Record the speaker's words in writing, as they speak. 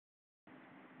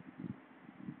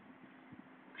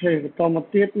thì to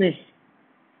một tiết này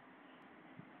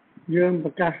dương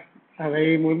bậc cả ở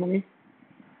đây muốn mang ý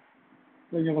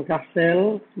bây giờ bậc cả cell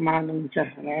mà mình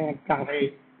trả là cả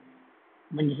đây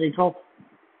mình sẽ không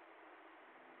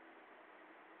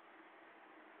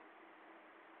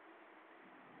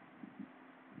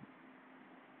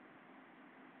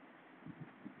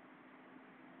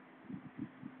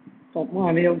top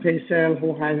mà này ông thấy cell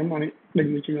hồ hai nó mà này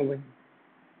đừng như chừng mình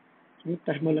chúng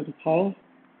ta mới là khó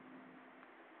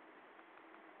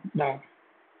đào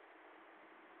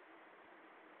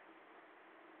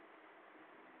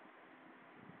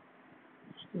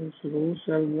số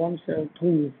cell 1 cell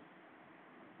 2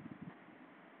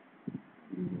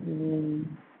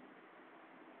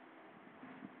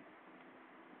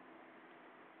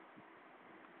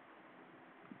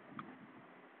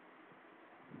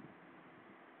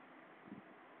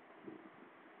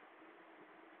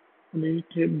 นี้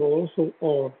table số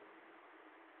all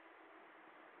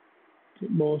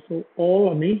table số all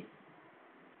là ní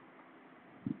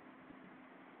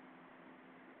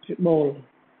table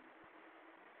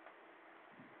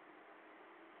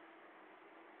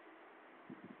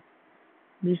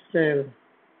ní cell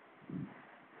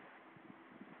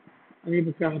anh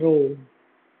đi cả row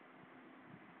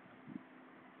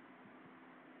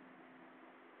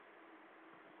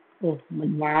ồ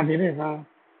mình vào thế này vào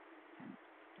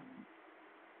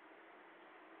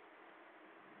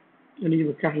anh đi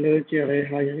cả lơ chia ra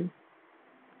hai cái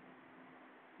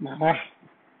mà ra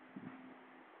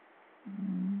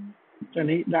cho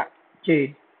nên đã chỉ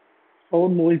số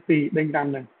mũi pì bên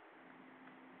đằng này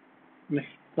này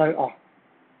rơi ọt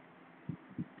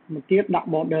một tiếp đặt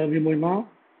border vì mùi nó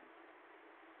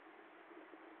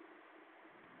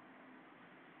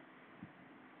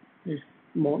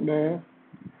border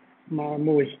mà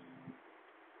mùi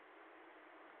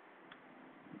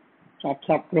sọp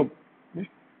sọp group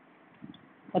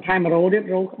có thay mà rô điết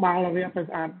rô bao là vì phải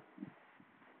ăn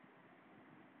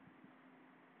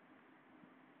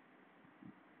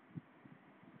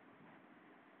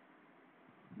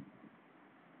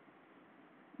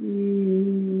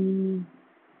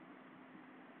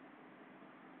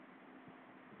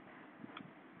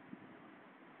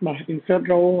mà insert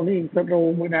row này insert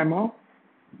row mới đàm đó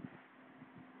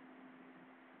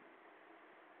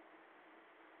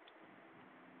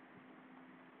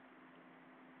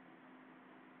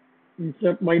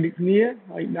insert bay được nghĩa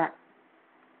hay đặt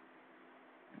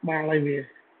ba lại về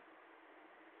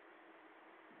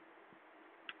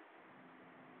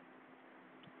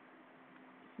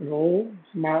row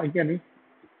mà ở trên đi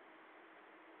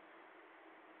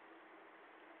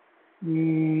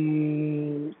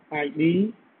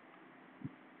ID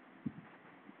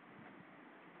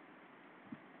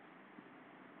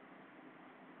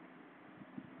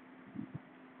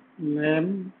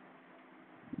name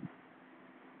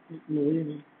núi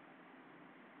này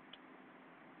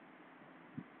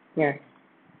rồi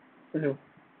rồi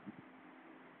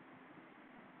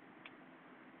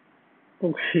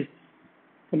ok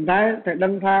phần đấy tại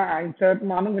đăng tha insert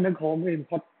mà nó cái khổ mình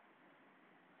thật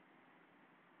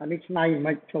anh ấy này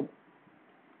mà chụp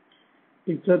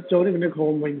insert chỗ này cái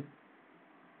khổ mình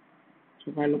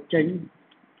chụp hai lục chính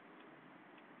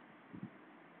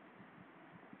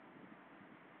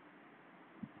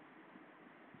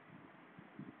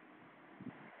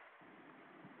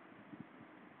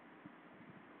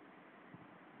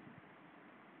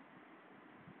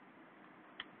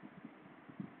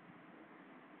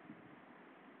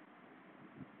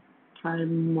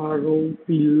time row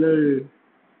pillar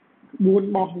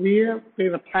buôn bọc vía về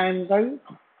vật time tới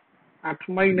tham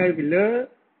mấy nơi pillar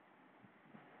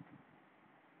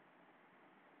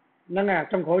nó là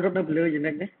trong khối rất là pillar gì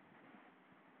này đấy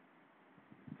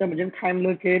cho mình những time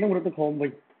lơ kế nó rất là khổ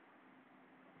mình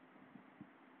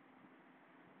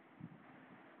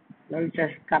đây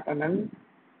sẽ cắt ở nắng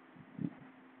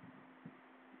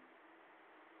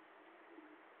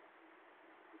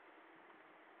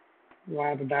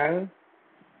và đã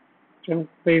trong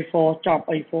P4 chop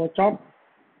A4 chop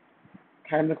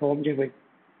thêm nó khổ như vậy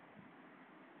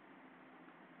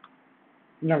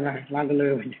nó là làm cái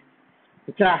lừa vậy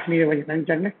cha như vậy đang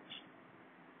chân đấy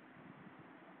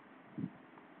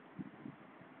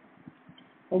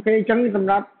ok chân tầm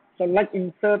รับselect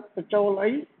insert cho châu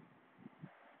lấy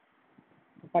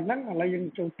phần năng là lấy dân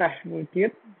châu tẻ người tiết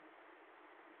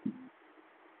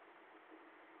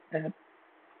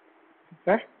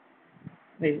đấy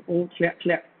để ô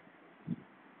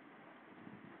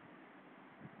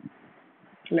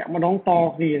lẹ mà đóng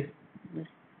to gì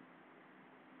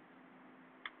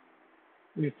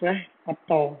refresh bắt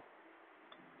to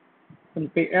phần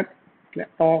PS lẹ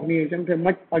to nhiều chẳng thể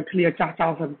mất ở clear cha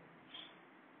phần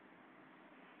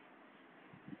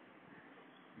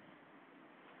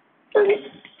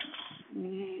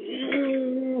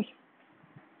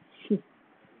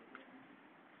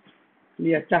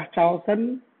lìa chặt cháu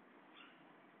sân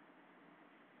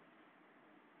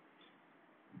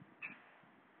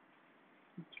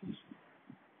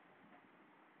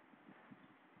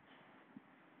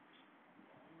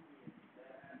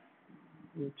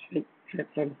chết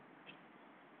sân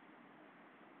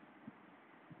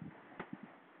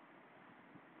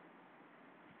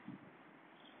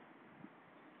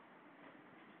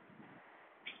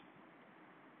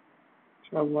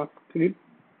JavaScript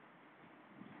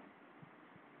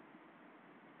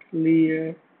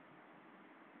clear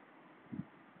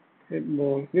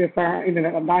table việc ta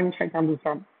internet online chạy tam được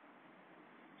xong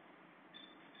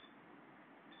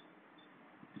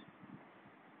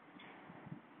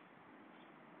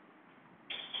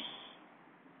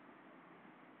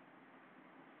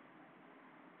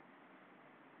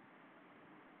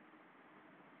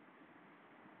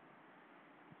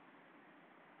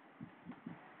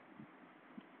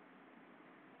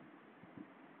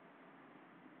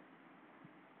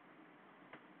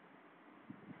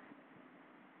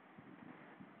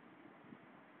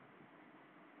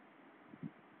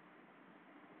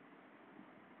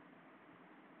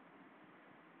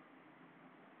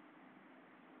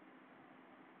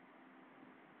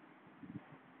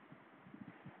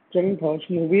chân thở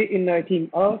movie in nơi team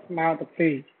earth now the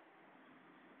page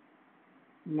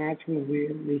match movie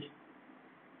đi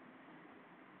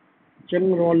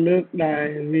chân rồi lướt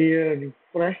đài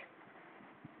refresh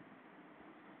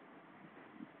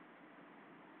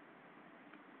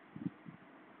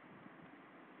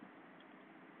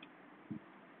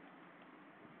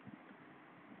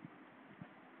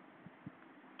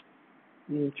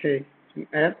ok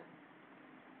add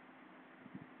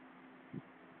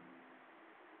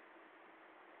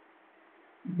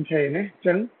ok nhé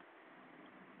chân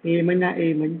e mình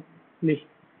nè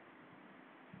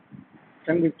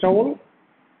chân bị trốn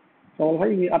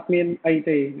thấy như admin AT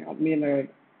admin là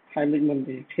hai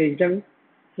mình thì chân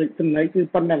sự tình ấy cứ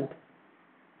phân đằng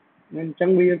nên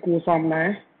chân bị cua xong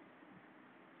này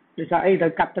để sao ấy tới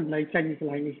cắt tình ấy chân như thế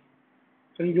này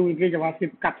chân vui cái JavaScript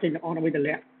cắt trên nó bây giờ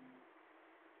lẹ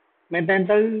mình tên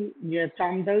tới về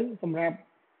trong tới xong ra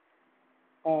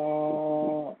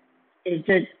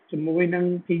AJAXជាមួយនឹង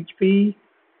PHP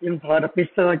យើងប្រើតែពី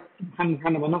search សំខា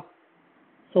ន់របស់នោះ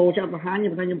ចូលចាប់បង្ហាញ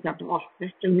ខ្ញុំប្រាប់ទាំងអស់ណា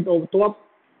ចឹងវីដេអូបន្ទាប់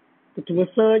ទៅធ្វើ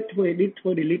search ធ្វើ edit ធ្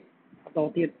វើ delete បន្ត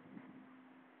ទៀត